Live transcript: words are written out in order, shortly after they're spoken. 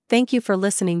Thank you for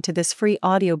listening to this free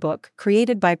audiobook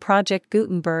created by Project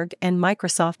Gutenberg and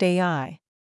Microsoft AI.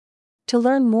 To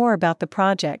learn more about the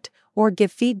project or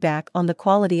give feedback on the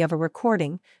quality of a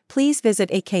recording, please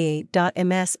visit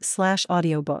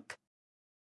aka.ms/audiobook.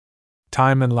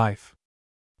 Time and Life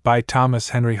by Thomas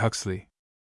Henry Huxley.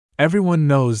 Everyone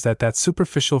knows that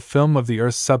superficial film of the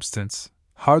Earth's substance,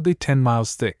 hardly 10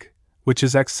 miles thick, which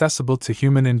is accessible to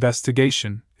human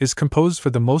investigation, is composed for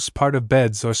the most part of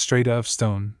beds or strata of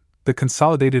stone, the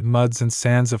consolidated muds and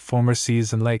sands of former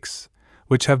seas and lakes,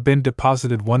 which have been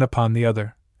deposited one upon the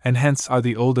other, and hence are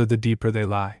the older the deeper they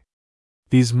lie.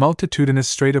 These multitudinous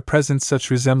strata present such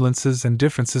resemblances and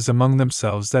differences among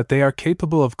themselves that they are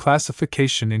capable of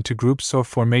classification into groups or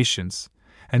formations,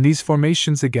 and these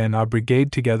formations again are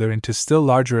brigaded together into still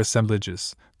larger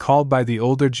assemblages, called by the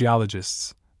older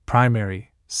geologists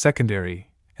primary, secondary,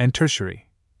 and tertiary,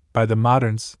 by the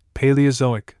moderns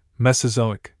Paleozoic,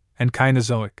 Mesozoic, and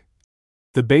Cainozoic.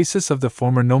 The basis of the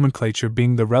former nomenclature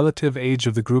being the relative age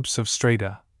of the groups of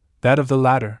strata, that of the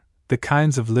latter, the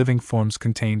kinds of living forms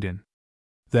contained in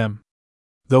them.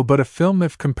 Though but a film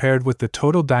if compared with the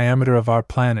total diameter of our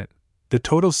planet, the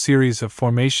total series of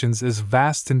formations is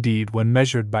vast indeed when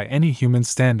measured by any human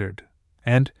standard,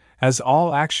 and, as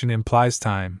all action implies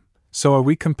time, so are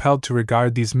we compelled to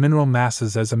regard these mineral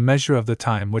masses as a measure of the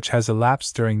time which has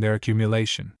elapsed during their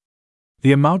accumulation.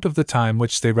 The amount of the time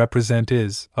which they represent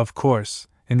is, of course,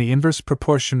 in the inverse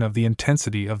proportion of the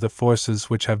intensity of the forces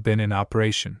which have been in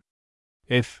operation.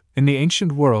 If, in the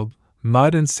ancient world,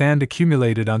 mud and sand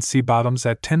accumulated on sea bottoms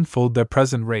at tenfold their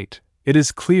present rate, it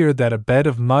is clear that a bed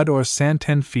of mud or sand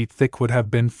 10 feet thick would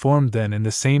have been formed then in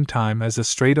the same time as a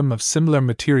stratum of similar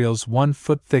materials 1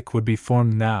 foot thick would be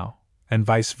formed now, and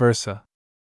vice versa.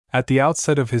 At the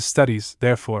outset of his studies,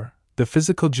 therefore, the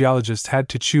physical geologist had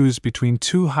to choose between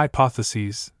two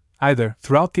hypotheses: either,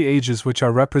 throughout the ages which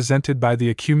are represented by the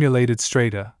accumulated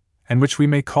strata, and which we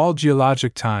may call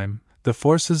geologic time, the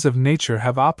forces of nature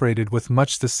have operated with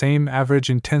much the same average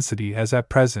intensity as at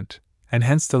present, and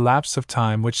hence the lapse of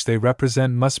time which they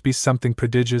represent must be something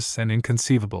prodigious and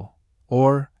inconceivable;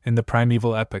 or, in the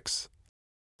primeval epochs,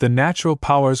 the natural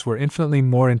powers were infinitely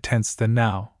more intense than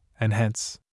now, and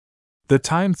hence the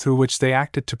time through which they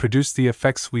acted to produce the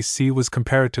effects we see was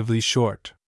comparatively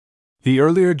short. The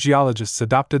earlier geologists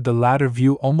adopted the latter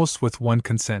view almost with one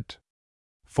consent,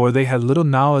 for they had little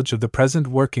knowledge of the present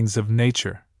workings of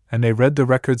nature, and they read the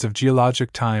records of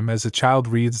geologic time as a child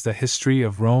reads the history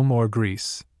of Rome or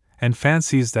Greece, and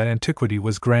fancies that antiquity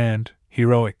was grand,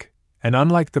 heroic, and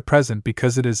unlike the present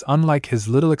because it is unlike his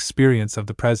little experience of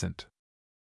the present.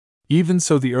 Even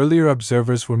so, the earlier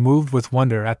observers were moved with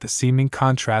wonder at the seeming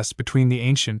contrast between the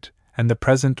ancient and the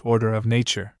present order of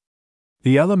nature.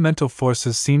 The elemental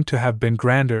forces seem to have been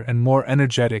grander and more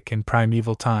energetic in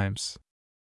primeval times.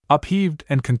 Upheaved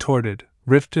and contorted,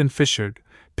 rifted and fissured,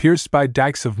 pierced by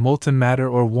dikes of molten matter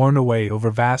or worn away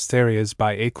over vast areas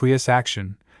by aqueous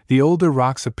action, the older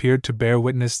rocks appeared to bear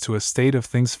witness to a state of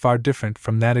things far different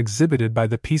from that exhibited by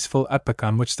the peaceful epoch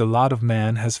on which the lot of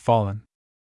man has fallen.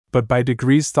 But by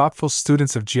degrees thoughtful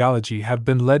students of geology have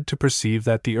been led to perceive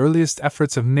that the earliest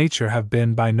efforts of nature have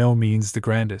been by no means the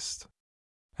grandest.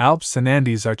 Alps and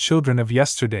Andes are children of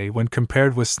yesterday when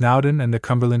compared with Snowdon and the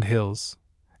Cumberland Hills,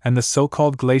 and the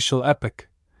so-called glacial epoch,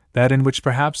 that in which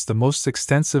perhaps the most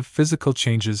extensive physical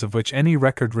changes of which any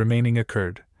record remaining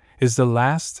occurred, is the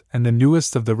last and the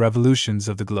newest of the revolutions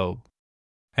of the globe.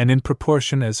 And in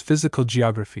proportion as physical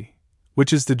geography,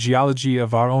 which is the geology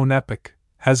of our own epoch,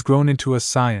 has grown into a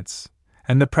science,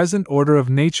 and the present order of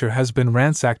nature has been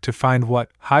ransacked to find what,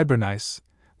 hibernice,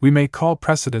 we may call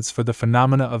precedents for the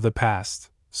phenomena of the past,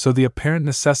 so the apparent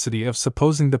necessity of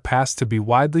supposing the past to be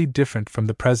widely different from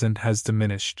the present has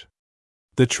diminished.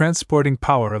 The transporting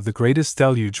power of the greatest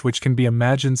deluge which can be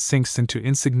imagined sinks into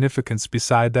insignificance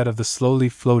beside that of the slowly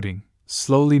floating,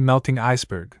 slowly melting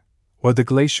iceberg, or the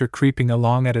glacier creeping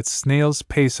along at its snail's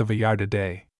pace of a yard a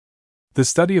day. The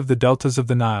study of the deltas of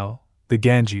the Nile, the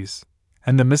Ganges,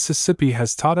 and the Mississippi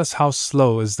has taught us how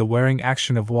slow is the wearing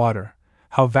action of water,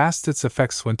 how vast its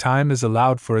effects when time is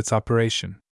allowed for its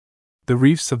operation. The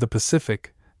reefs of the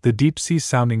Pacific, the deep-sea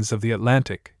soundings of the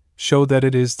Atlantic, show that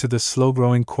it is to the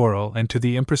slow-growing coral and to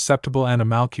the imperceptible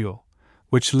animalcule,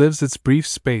 which lives its brief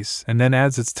space and then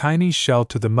adds its tiny shell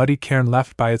to the muddy cairn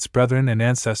left by its brethren and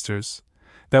ancestors,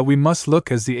 that we must look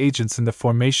as the agents in the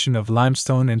formation of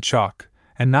limestone and chalk,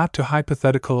 and not to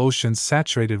hypothetical oceans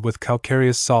saturated with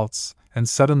calcareous salts and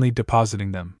suddenly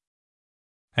depositing them.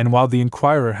 And while the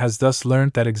inquirer has thus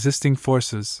learnt that existing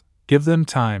forces, give them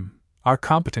time, are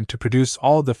competent to produce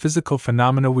all the physical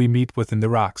phenomena we meet with in the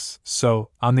rocks, so,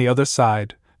 on the other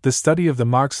side, The study of the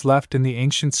marks left in the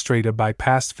ancient strata by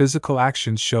past physical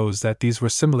actions shows that these were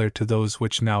similar to those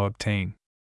which now obtain.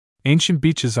 Ancient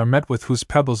beaches are met with whose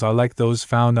pebbles are like those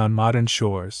found on modern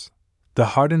shores.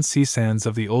 The hardened sea sands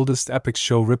of the oldest epochs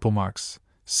show ripple marks,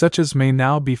 such as may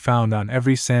now be found on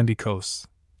every sandy coast.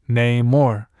 Nay,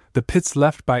 more, the pits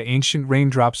left by ancient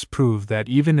raindrops prove that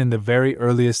even in the very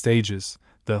earliest ages,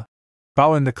 the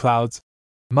bow in the clouds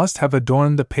must have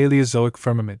adorned the Paleozoic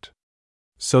firmament.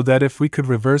 So that if we could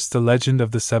reverse the legend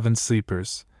of the seven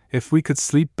sleepers, if we could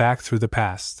sleep back through the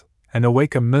past, and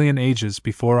awake a million ages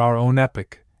before our own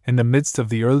epoch, in the midst of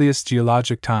the earliest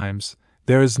geologic times,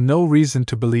 there is no reason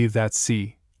to believe that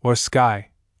sea, or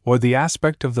sky, or the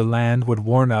aspect of the land would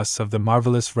warn us of the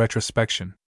marvelous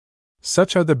retrospection.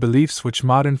 Such are the beliefs which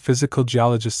modern physical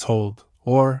geologists hold,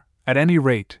 or, at any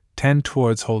rate, tend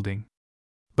towards holding.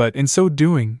 But in so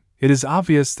doing, it is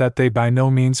obvious that they by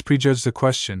no means prejudge the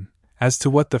question as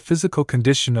to what the physical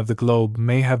condition of the globe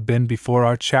may have been before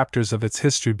our chapters of its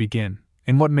history begin,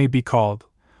 in what may be called,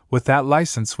 with that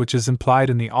license which is implied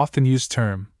in the often used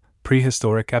term,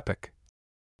 prehistoric epoch.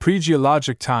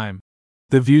 Pre-geologic time.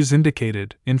 The views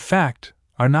indicated, in fact,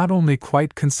 are not only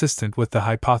quite consistent with the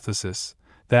hypothesis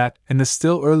that, in the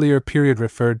still earlier period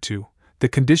referred to, the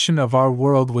condition of our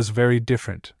world was very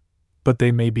different, but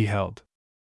they may be held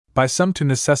by some to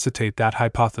necessitate that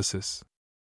hypothesis.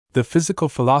 The physical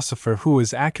philosopher who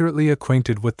is accurately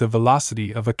acquainted with the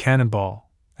velocity of a cannonball,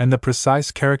 and the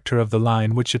precise character of the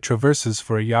line which it traverses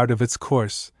for a yard of its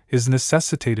course, is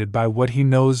necessitated by what he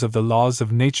knows of the laws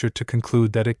of nature to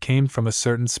conclude that it came from a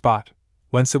certain spot,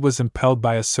 whence it was impelled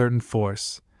by a certain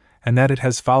force, and that it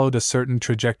has followed a certain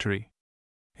trajectory.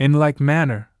 In like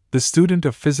manner, the student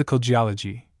of physical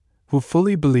geology, who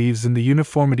fully believes in the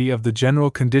uniformity of the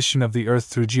general condition of the earth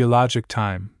through geologic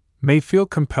time, may feel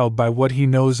compelled by what he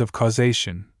knows of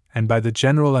causation, and by the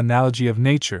general analogy of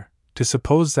nature, to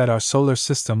suppose that our solar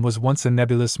system was once a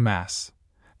nebulous mass,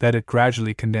 that it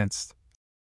gradually condensed,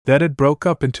 that it broke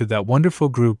up into that wonderful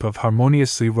group of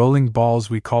harmoniously rolling balls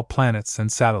we call planets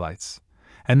and satellites,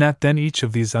 and that then each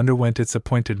of these underwent its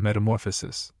appointed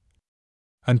metamorphosis,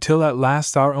 until at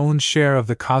last our own share of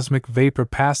the cosmic vapor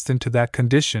passed into that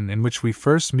condition in which we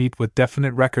first meet with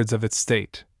definite records of its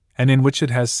state, and in which it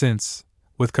has since,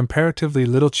 with comparatively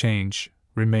little change,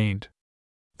 remained.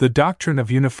 The doctrine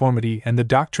of uniformity and the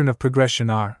doctrine of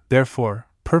progression are, therefore,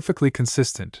 perfectly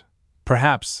consistent.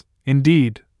 Perhaps,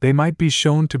 indeed, they might be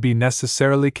shown to be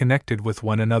necessarily connected with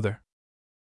one another.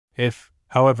 If,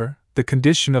 however, the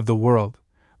condition of the world,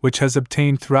 which has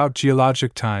obtained throughout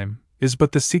geologic time, is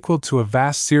but the sequel to a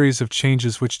vast series of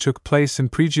changes which took place in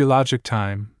pre-geologic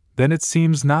time, then it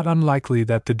seems not unlikely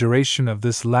that the duration of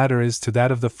this latter is to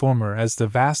that of the former as the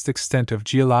vast extent of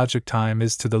geologic time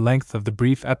is to the length of the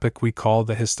brief epoch we call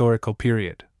the historical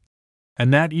period,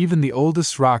 and that even the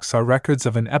oldest rocks are records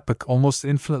of an epoch almost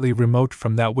infinitely remote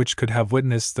from that which could have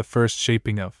witnessed the first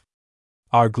shaping of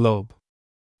our globe.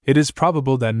 It is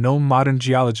probable that no modern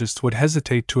geologist would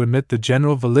hesitate to admit the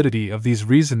general validity of these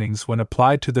reasonings when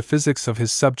applied to the physics of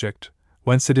his subject,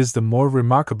 whence it is the more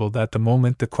remarkable that the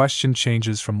moment the question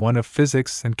changes from one of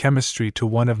physics and chemistry to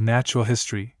one of natural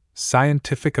history,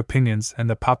 scientific opinions and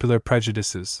the popular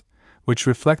prejudices, which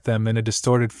reflect them in a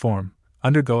distorted form,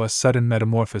 undergo a sudden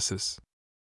metamorphosis.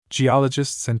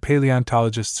 Geologists and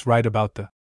paleontologists write about the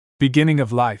beginning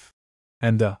of life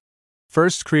and the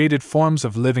first created forms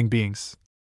of living beings,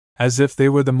 as if they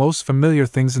were the most familiar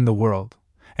things in the world,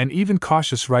 and even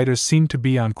cautious writers seem to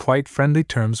be on quite friendly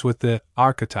terms with the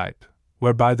archetype,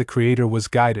 whereby the Creator was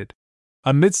guided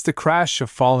amidst the crash of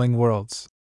falling worlds.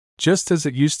 Just as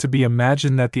it used to be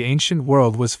imagined that the ancient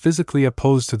world was physically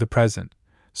opposed to the present,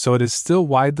 so it is still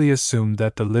widely assumed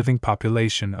that the living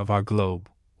population of our globe,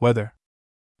 whether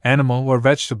animal or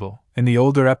vegetable, in the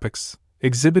older epochs,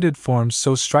 exhibited forms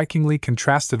so strikingly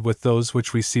contrasted with those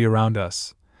which we see around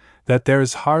us, that there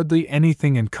is hardly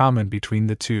anything in common between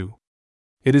the two.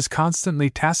 It is constantly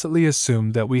tacitly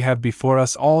assumed that we have before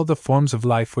us all the forms of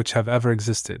life which have ever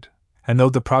existed, and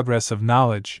though the progress of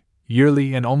knowledge,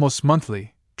 yearly and almost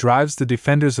monthly, drives the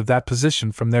defenders of that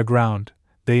position from their ground,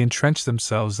 they entrench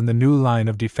themselves in the new line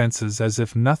of defenses as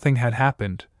if nothing had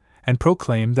happened, and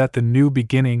proclaim that the new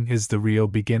beginning is the real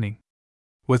beginning,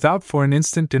 without for an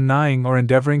instant denying or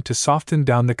endeavoring to soften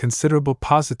down the considerable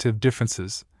positive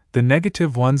differences. The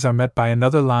negative ones are met by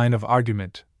another line of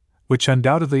argument, which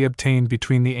undoubtedly obtained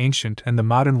between the ancient and the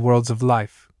modern worlds of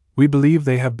life. We believe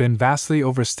they have been vastly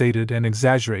overstated and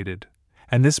exaggerated,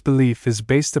 and this belief is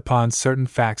based upon certain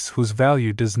facts whose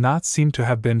value does not seem to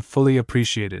have been fully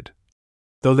appreciated,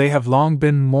 though they have long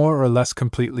been more or less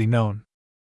completely known.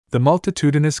 The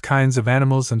multitudinous kinds of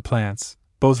animals and plants,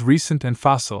 both recent and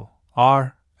fossil,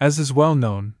 are, as is well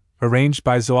known, arranged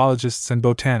by zoologists and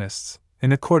botanists,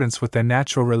 in accordance with their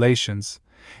natural relations,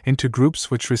 into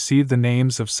groups which receive the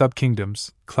names of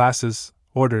subkingdoms, classes,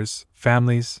 orders,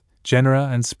 families, genera,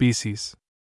 and species.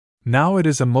 Now it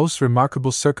is a most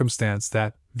remarkable circumstance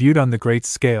that, viewed on the great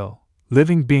scale,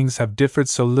 living beings have differed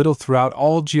so little throughout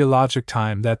all geologic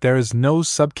time that there is no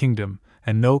subkingdom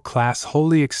and no class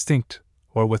wholly extinct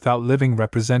or without living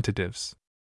representatives.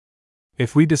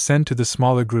 If we descend to the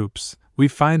smaller groups, we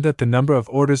find that the number of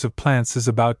orders of plants is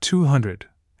about 200,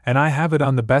 and I have it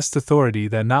on the best authority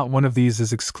that not one of these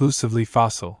is exclusively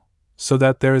fossil, so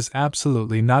that there is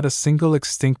absolutely not a single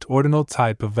extinct ordinal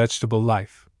type of vegetable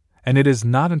life, and it is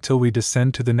not until we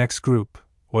descend to the next group,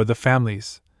 or the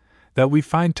families, that we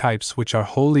find types which are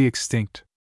wholly extinct.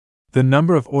 The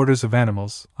number of orders of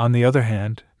animals, on the other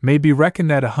hand, may be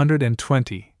reckoned at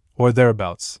 120, or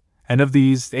thereabouts, and of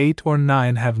these 8 or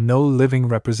 9 have no living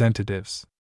representatives.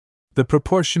 The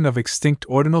proportion of extinct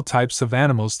ordinal types of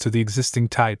animals to the existing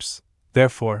types,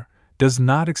 therefore, does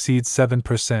not exceed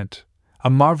 7%, a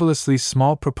marvelously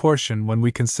small proportion when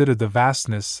we consider the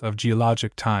vastness of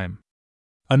geologic time.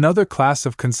 Another class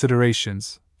of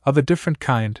considerations, of a different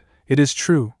kind, it is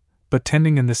true, but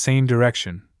tending in the same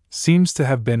direction, seems to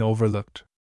have been overlooked.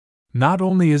 Not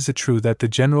only is it true that the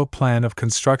general plan of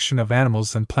construction of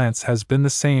animals and plants has been the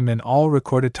same in all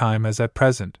recorded time as at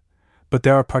present, but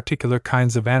there are particular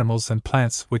kinds of animals and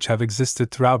plants which have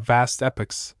existed throughout vast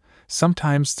epochs,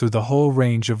 sometimes through the whole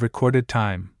range of recorded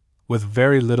time, with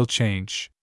very little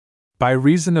change. By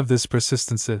reason of this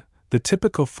persistency, the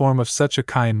typical form of such a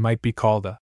kind might be called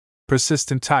a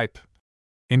persistent type,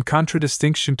 in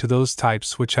contradistinction to those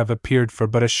types which have appeared for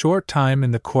but a short time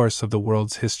in the course of the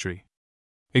world's history.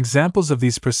 Examples of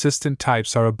these persistent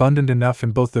types are abundant enough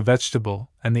in both the vegetable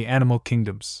and the animal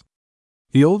kingdoms.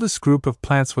 The oldest group of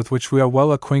plants with which we are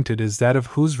well acquainted is that of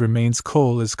whose remains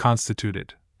coal is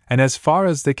constituted, and as far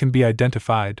as they can be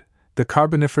identified, the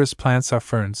carboniferous plants are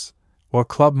ferns, or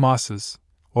club mosses,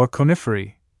 or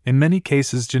coniferae, in many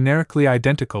cases generically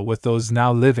identical with those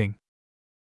now living.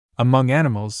 Among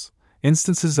animals,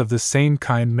 instances of the same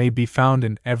kind may be found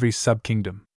in every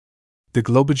subkingdom. The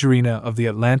Globigerina of the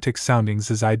Atlantic soundings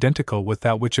is identical with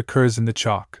that which occurs in the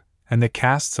chalk, and the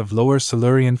casts of Lower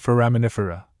Silurian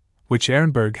foraminifera, which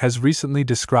Ehrenberg has recently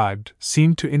described,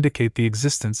 seem to indicate the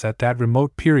existence at that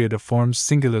remote period of forms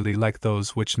singularly like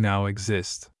those which now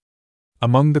exist.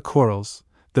 Among the corals,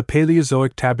 the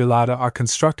Paleozoic tabulata are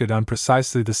constructed on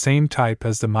precisely the same type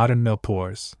as the modern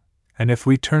milpores, and if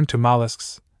we turn to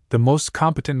mollusks, the most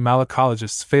competent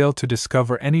malacologists fail to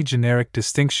discover any generic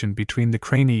distinction between the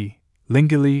cranii,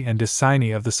 lingulae, and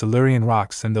decini of the Silurian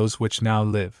rocks and those which now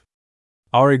live.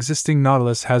 Our existing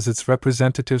nautilus has its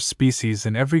representative species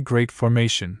in every great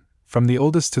formation, from the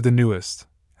oldest to the newest,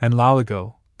 and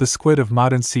loligo, the squid of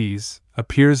modern seas,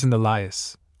 appears in the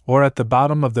lias, or at the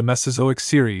bottom of the Mesozoic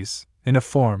series, in a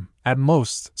form, at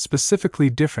most, specifically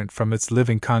different from its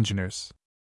living congeners.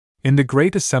 In the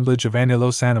great assemblage of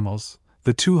annulose animals,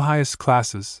 the two highest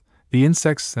classes, the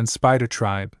insects and spider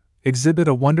tribe, exhibit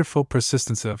a wonderful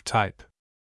persistence of type.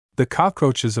 The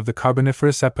cockroaches of the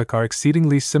Carboniferous epoch are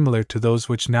exceedingly similar to those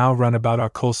which now run about our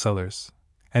coal cellars,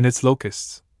 and its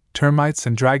locusts, termites,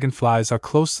 and dragonflies are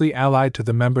closely allied to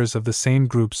the members of the same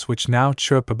groups which now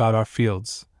chirp about our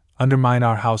fields, undermine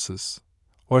our houses,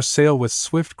 or sail with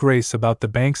swift grace about the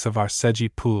banks of our sedgy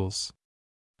pools.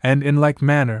 And in like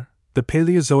manner, the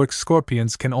Paleozoic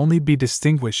scorpions can only be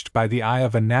distinguished by the eye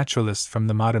of a naturalist from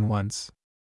the modern ones.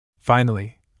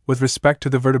 Finally, with respect to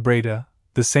the vertebrata,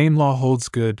 the same law holds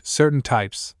good. Certain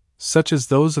types, such as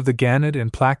those of the ganid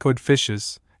and placoid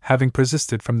fishes, having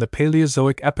persisted from the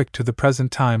Paleozoic epoch to the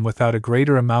present time without a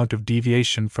greater amount of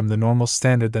deviation from the normal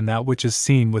standard than that which is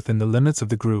seen within the limits of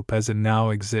the group as it now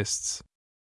exists.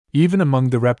 Even among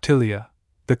the reptilia,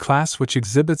 the class which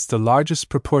exhibits the largest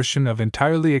proportion of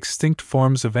entirely extinct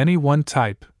forms of any one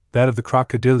type, that of the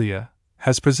crocodilia,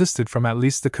 has persisted from at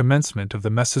least the commencement of the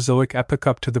Mesozoic epoch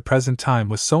up to the present time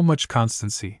with so much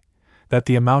constancy, that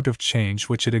the amount of change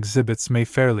which it exhibits may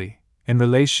fairly, in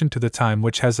relation to the time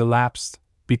which has elapsed,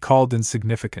 be called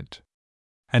insignificant.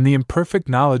 And the imperfect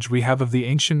knowledge we have of the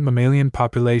ancient mammalian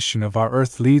population of our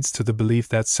earth leads to the belief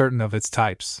that certain of its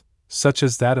types, such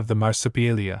as that of the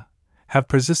marsupialia, have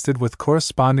persisted with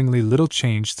correspondingly little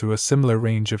change through a similar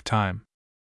range of time.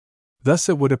 Thus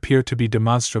it would appear to be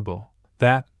demonstrable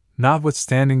that,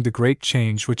 notwithstanding the great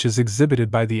change which is exhibited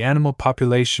by the animal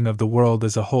population of the world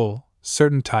as a whole,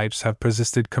 certain types have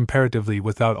persisted comparatively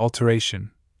without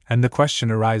alteration, and the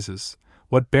question arises,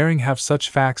 what bearing have such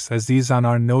facts as these on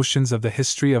our notions of the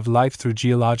history of life through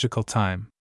geological time?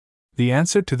 The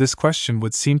answer to this question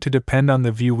would seem to depend on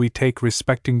the view we take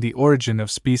respecting the origin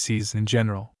of species in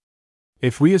general.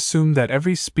 If we assume that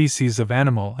every species of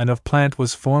animal and of plant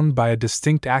was formed by a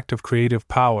distinct act of creative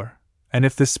power, and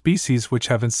if the species which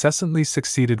have incessantly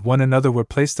succeeded one another were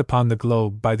placed upon the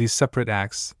globe by these separate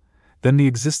acts, then the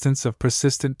existence of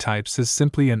persistent types is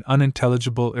simply an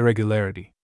unintelligible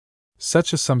irregularity.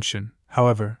 Such assumption,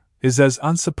 however, is as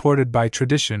unsupported by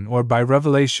tradition or by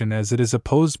revelation as it is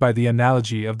opposed by the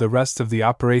analogy of the rest of the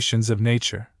operations of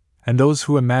nature, and those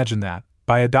who imagine that,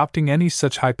 by adopting any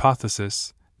such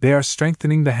hypothesis, they are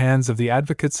strengthening the hands of the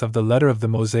advocates of the letter of the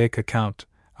Mosaic account,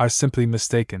 are simply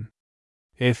mistaken.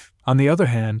 If, on the other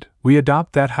hand, we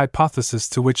adopt that hypothesis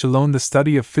to which alone the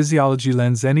study of physiology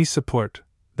lends any support,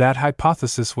 that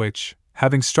hypothesis which,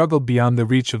 having struggled beyond the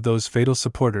reach of those fatal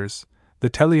supporters, the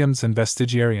Teleums and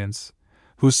Vestigiarians,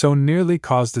 who so nearly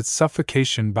caused its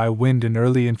suffocation by wind in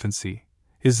early infancy,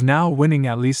 is now winning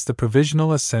at least the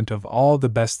provisional assent of all the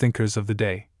best thinkers of the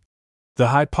day. The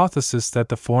hypothesis that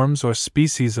the forms or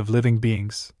species of living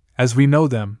beings, as we know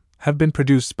them, have been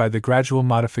produced by the gradual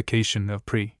modification of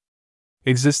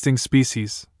pre-existing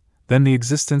species, then the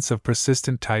existence of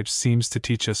persistent types seems to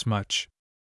teach us much.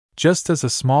 Just as a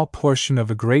small portion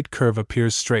of a great curve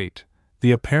appears straight,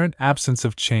 the apparent absence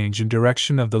of change in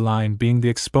direction of the line being the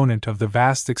exponent of the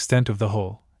vast extent of the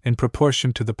whole, in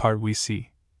proportion to the part we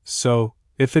see, so,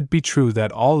 if it be true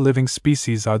that all living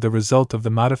species are the result of the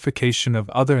modification of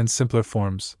other and simpler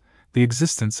forms, the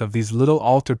existence of these little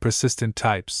altered persistent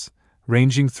types,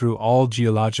 ranging through all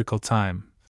geological time,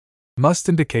 must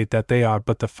indicate that they are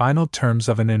but the final terms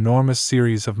of an enormous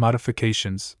series of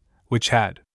modifications, which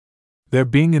had their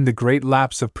being in the great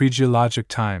lapse of pre-geologic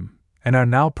time, and are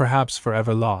now perhaps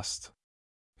forever lost.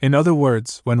 In other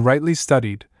words, when rightly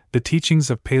studied, the teachings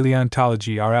of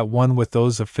paleontology are at one with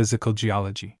those of physical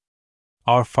geology.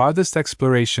 Our farthest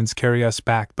explorations carry us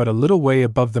back but a little way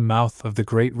above the mouth of the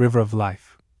great river of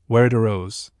life, where it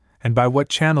arose, and by what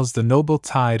channels the noble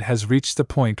tide has reached the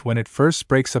point when it first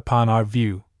breaks upon our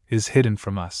view, is hidden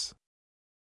from us.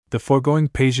 The foregoing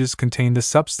pages contain the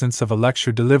substance of a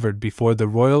lecture delivered before the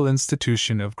Royal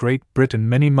Institution of Great Britain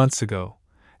many months ago,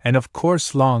 and of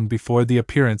course long before the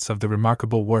appearance of the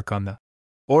remarkable work on the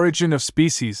Origin of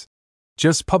Species,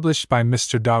 just published by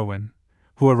Mr. Darwin,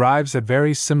 who arrives at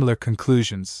very similar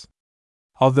conclusions.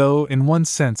 Although, in one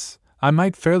sense, I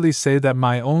might fairly say that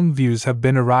my own views have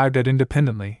been arrived at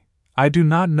independently, I do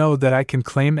not know that I can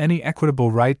claim any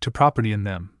equitable right to property in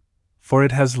them, for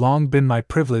it has long been my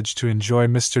privilege to enjoy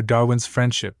Mr. Darwin's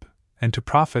friendship, and to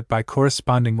profit by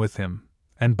corresponding with him,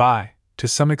 and by, to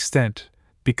some extent,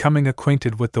 becoming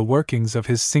acquainted with the workings of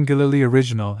his singularly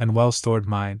original and well-stored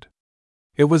mind.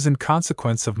 It was in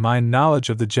consequence of my knowledge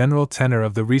of the general tenor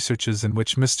of the researches in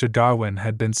which Mr. Darwin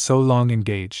had been so long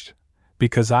engaged,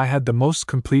 because I had the most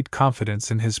complete confidence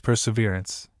in his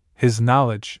perseverance, his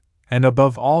knowledge, and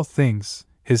above all things,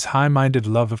 his high-minded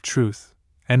love of truth,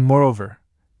 and moreover,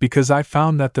 because I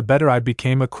found that the better I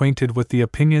became acquainted with the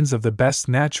opinions of the best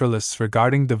naturalists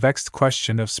regarding the vexed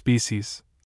question of species,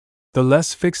 the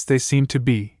less fixed they seemed to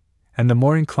be, and the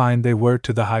more inclined they were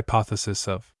to the hypothesis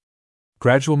of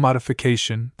gradual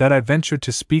modification, that I ventured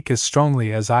to speak as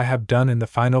strongly as I have done in the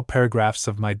final paragraphs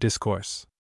of my discourse.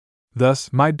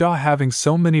 Thus, my daw having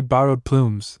so many borrowed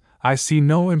plumes, I see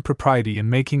no impropriety in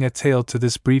making a tail to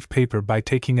this brief paper by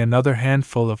taking another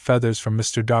handful of feathers from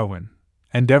Mr. Darwin,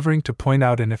 endeavoring to point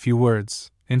out in a few words,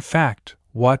 in fact,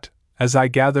 what, as I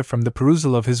gather from the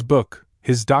perusal of his book,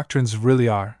 his doctrines really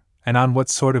are, and on what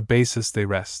sort of basis they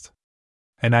rest.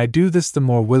 And I do this the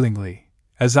more willingly,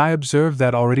 as I observe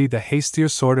that already the hastier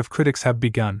sort of critics have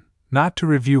begun, not to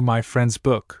review my friend's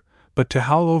book, but to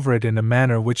howl over it in a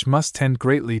manner which must tend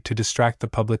greatly to distract the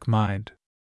public mind.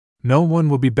 No one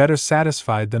will be better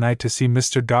satisfied than I to see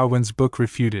Mr. Darwin's book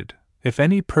refuted, if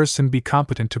any person be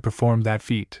competent to perform that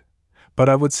feat. But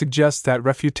I would suggest that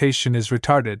refutation is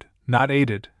retarded, not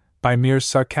aided, by mere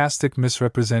sarcastic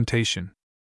misrepresentation.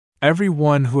 Every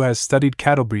one who has studied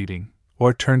cattle breeding,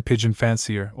 or turned pigeon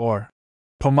fancier, or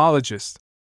pomologist,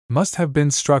 must have been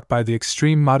struck by the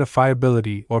extreme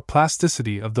modifiability or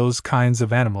plasticity of those kinds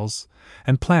of animals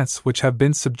and plants which have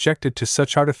been subjected to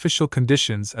such artificial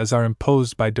conditions as are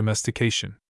imposed by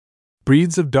domestication.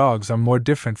 Breeds of dogs are more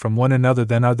different from one another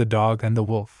than are the dog and the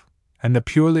wolf, and the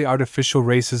purely artificial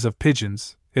races of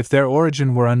pigeons, if their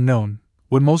origin were unknown,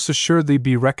 would most assuredly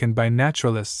be reckoned by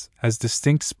naturalists as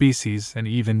distinct species and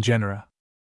even genera.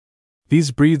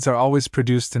 These breeds are always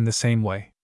produced in the same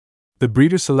way. The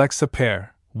breeder selects a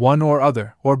pair, one or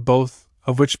other, or both,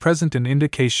 of which present an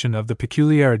indication of the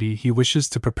peculiarity he wishes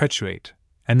to perpetuate,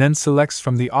 and then selects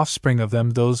from the offspring of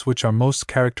them those which are most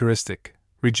characteristic,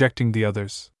 rejecting the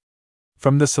others.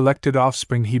 From the selected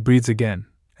offspring he breeds again,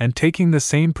 and taking the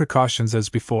same precautions as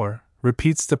before,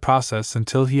 repeats the process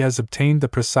until he has obtained the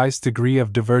precise degree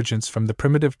of divergence from the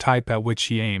primitive type at which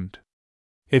he aimed.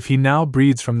 If he now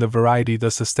breeds from the variety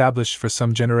thus established for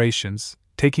some generations,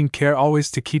 taking care always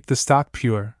to keep the stock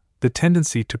pure, the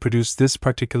tendency to produce this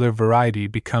particular variety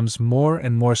becomes more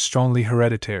and more strongly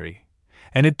hereditary,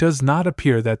 and it does not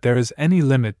appear that there is any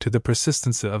limit to the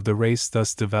persistence of the race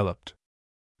thus developed.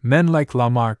 Men like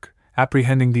Lamarck,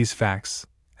 apprehending these facts,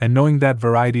 and knowing that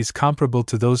varieties comparable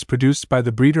to those produced by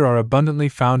the breeder are abundantly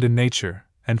found in nature,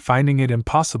 and finding it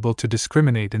impossible to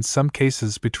discriminate in some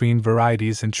cases between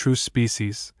varieties and true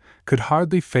species, could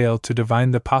hardly fail to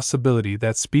divine the possibility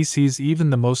that species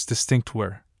even the most distinct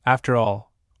were, after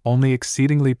all, only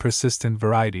exceedingly persistent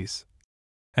varieties,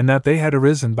 and that they had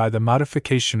arisen by the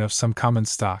modification of some common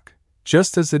stock,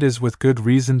 just as it is with good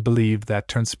reason believed that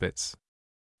turnspits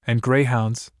and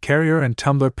greyhounds, carrier and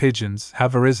tumbler pigeons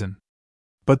have arisen.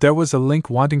 But there was a link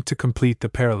wanting to complete the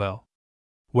parallel.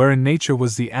 Where in nature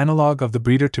was the analogue of the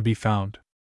breeder to be found?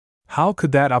 How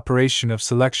could that operation of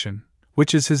selection,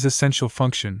 which is his essential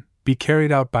function, be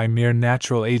carried out by mere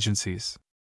natural agencies?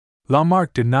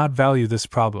 Lamarck did not value this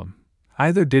problem,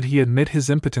 either did he admit his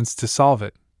impotence to solve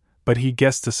it, but he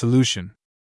guessed a solution.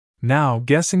 Now,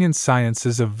 guessing in science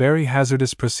is a very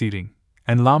hazardous proceeding,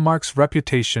 and Lamarck's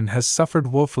reputation has suffered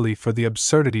woefully for the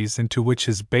absurdities into which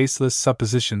his baseless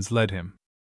suppositions led him.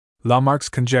 Lamarck's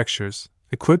conjectures,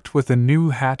 equipped with a new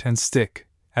hat and stick,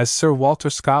 as Sir Walter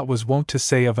Scott was wont to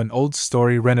say of an old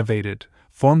story renovated,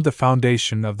 formed the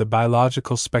foundation of the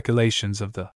biological speculations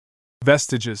of the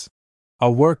Vestiges, a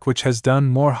work which has done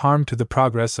more harm to the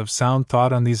progress of sound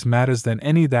thought on these matters than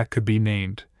any that could be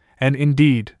named, and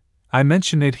indeed, I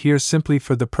mention it here simply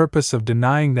for the purpose of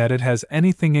denying that it has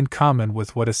anything in common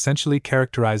with what essentially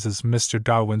characterizes Mr.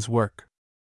 Darwin's work.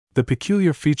 The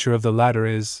peculiar feature of the latter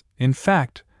is, in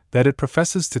fact, that it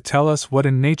professes to tell us what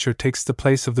in nature takes the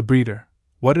place of the breeder,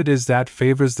 what it is that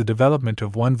favors the development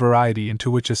of one variety into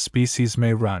which a species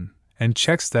may run, and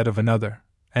checks that of another,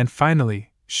 and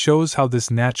finally, shows how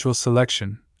this natural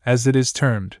selection, as it is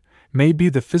termed, may be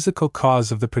the physical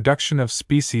cause of the production of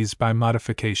species by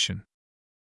modification.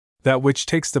 That which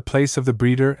takes the place of the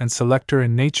breeder and selector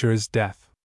in nature is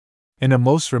death. In a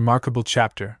most remarkable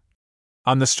chapter,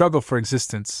 on the struggle for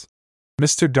existence,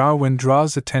 Mr. Darwin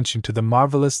draws attention to the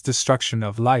marvelous destruction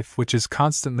of life which is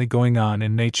constantly going on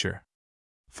in nature.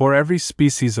 For every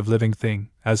species of living thing,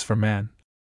 as for man,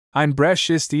 ein Bresch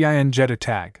ist ein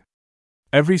Jettertag.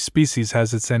 Every species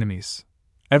has its enemies.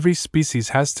 Every species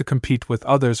has to compete with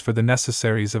others for the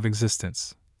necessaries of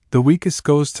existence. The weakest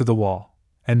goes to the wall,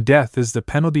 and death is the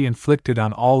penalty inflicted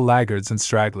on all laggards and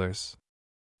stragglers.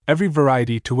 Every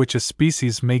variety to which a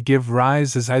species may give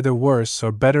rise is either worse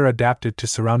or better adapted to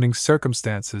surrounding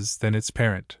circumstances than its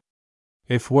parent.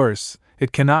 If worse,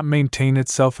 it cannot maintain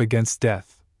itself against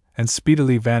death, and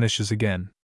speedily vanishes again.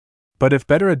 But if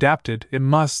better adapted, it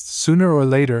must, sooner or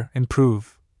later,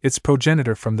 improve its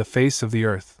progenitor from the face of the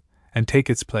earth, and take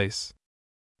its place.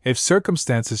 If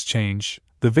circumstances change,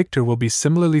 the victor will be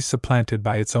similarly supplanted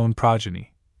by its own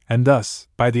progeny, and thus,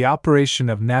 by the operation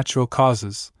of natural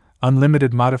causes,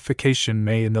 unlimited modification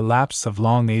may in the lapse of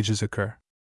long ages occur.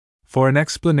 For an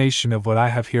explanation of what I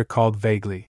have here called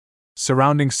vaguely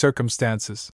surrounding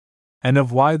circumstances, and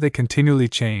of why they continually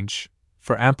change,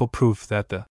 for ample proof that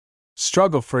the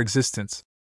struggle for existence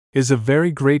is a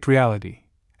very great reality,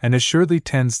 and assuredly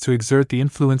tends to exert the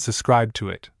influence ascribed to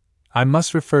it, I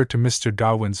must refer to Mr.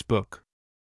 Darwin's book.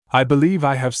 I believe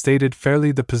I have stated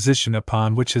fairly the position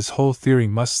upon which his whole theory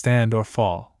must stand or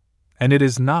fall, and it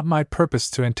is not my purpose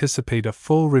to anticipate a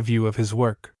full review of his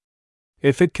work.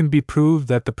 If it can be proved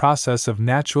that the process of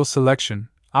natural selection,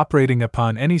 operating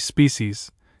upon any species,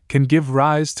 can give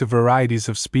rise to varieties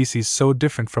of species so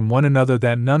different from one another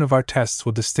that none of our tests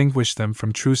will distinguish them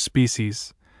from true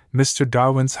species, Mr.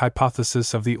 Darwin's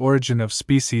hypothesis of the origin of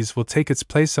species will take its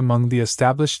place among the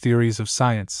established theories of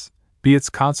science, be its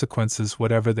consequences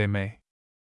whatever they may.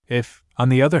 If, on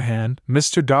the other hand,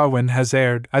 Mr. Darwin has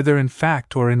erred either in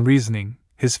fact or in reasoning,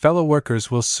 his fellow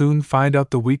workers will soon find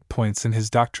out the weak points in his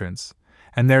doctrines,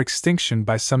 and their extinction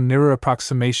by some nearer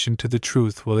approximation to the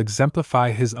truth will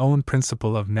exemplify his own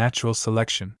principle of natural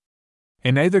selection.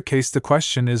 In either case, the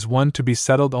question is one to be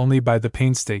settled only by the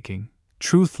painstaking,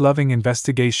 truth-loving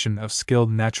investigation of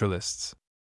skilled naturalists.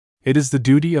 It is the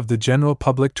duty of the general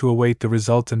public to await the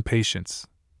result in patience,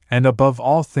 and above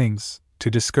all things,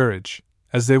 to discourage,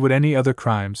 as they would any other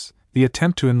crimes, the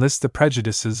attempt to enlist the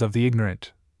prejudices of the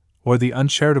ignorant, or the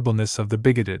uncharitableness of the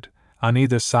bigoted, on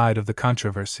either side of the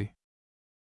controversy.